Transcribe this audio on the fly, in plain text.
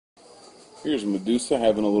Here's Medusa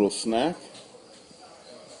having a little snack.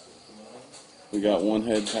 We got one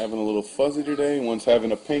head having a little fuzzy today, one's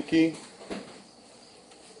having a pinky.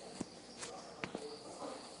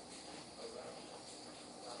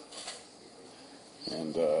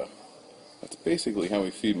 And that's basically how we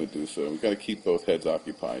feed Medusa. We've got to keep both heads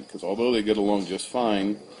occupied, because although they get along just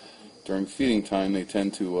fine, during feeding time they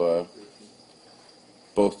tend to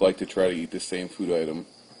both like to try to eat the same food item.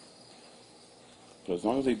 But as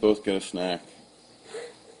long as they both get a snack,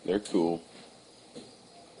 they're cool.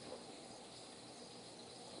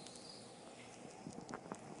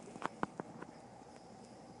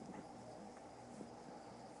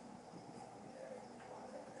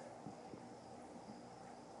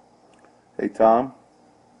 Hey Tom,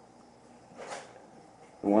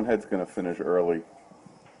 the one head's going to finish early.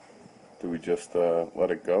 Do we just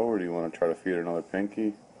let it go, or do you want to try to feed another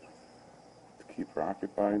pinky to keep her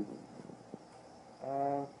occupied?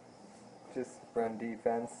 Just run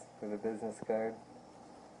defense with a business card.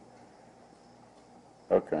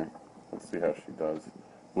 Okay, let's see how she does.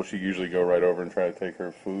 Will she usually go right over and try to take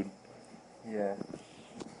her food? Yeah.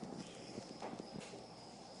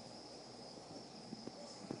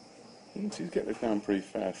 She's getting it down pretty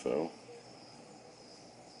fast, though.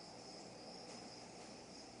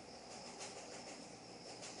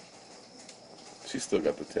 She's still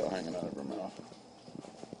got the tail hanging out of her mouth.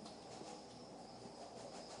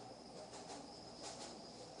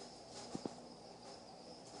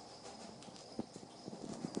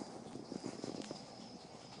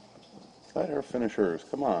 Let her finish hers.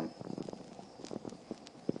 Come on.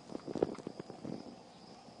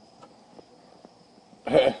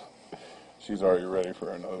 She's already ready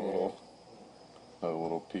for another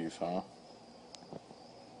little piece, huh?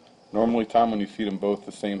 Normally, Tom, when you feed them both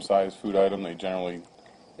the same size food item,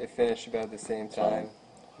 They finish about the same time.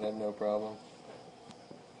 I have no problem.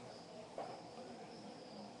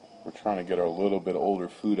 we're trying to get her a little bit older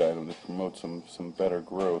food item to promote some better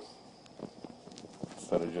growth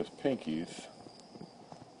instead of just pinkies.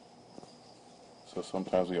 So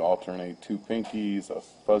sometimes we alternate 2 pinkies, a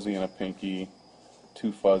fuzzy and a pinky,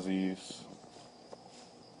 2 fuzzies.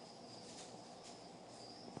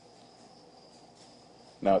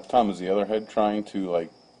 Now, Tom, is the other head trying to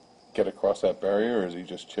get across that barrier, or is he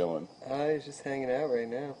just chilling? He's just hanging out right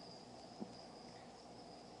now.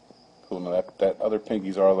 Cool. Now that other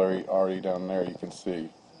pinky's already down there. You can see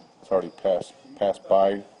it's already passed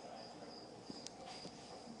by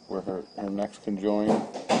where her necks can join,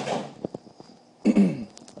 and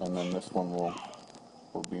then this one will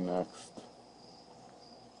be next.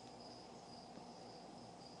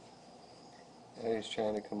 He's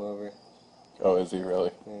trying to come over. Oh, is he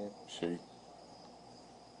really? Yeah.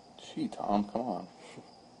 She, Tom, come on.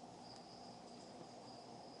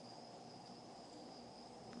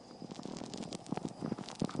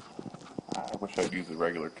 I wish I'd use a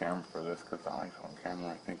regular camera for this, because the iPhone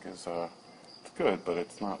camera I think is it's good, but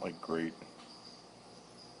it's not great.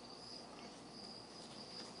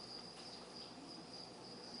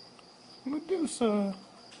 Medusa.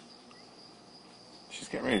 She's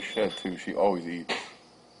getting ready to shed too. She always eats,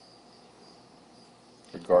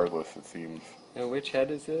 regardless, it seems. Now, which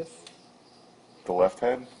head is this? The left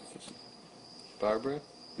head? Barbara?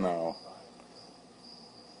 No.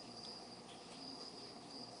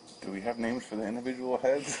 Do we have names for the individual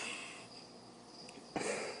heads?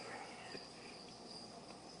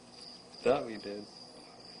 Thought we did.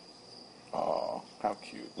 Oh, how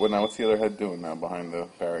cute. Now what's the other head doing now behind the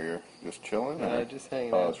barrier? Just chilling? Just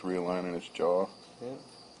hanging Oh, out. it's realigning its jaw. Yeah.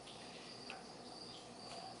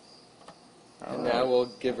 All And right. now we'll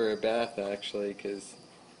give her a bath, actually, because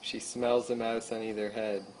she smells a mouse on either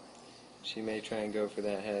head. She may try and go for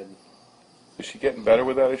that head. Is she getting better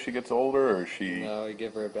with that as she gets older, or is she... No, we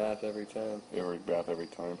give her a bath every time. Give her a bath every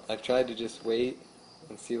time? I've tried to just wait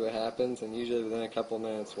and see what happens, and usually within a couple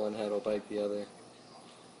minutes, one head will bite the other.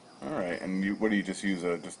 All right, and what do you just use,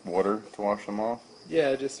 just water to wash them off?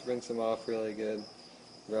 Yeah, just rinse them off really good.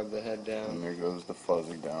 Rub the head And down. there goes the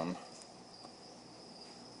fuzzy down.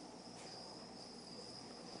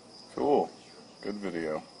 Cool. Good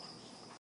video.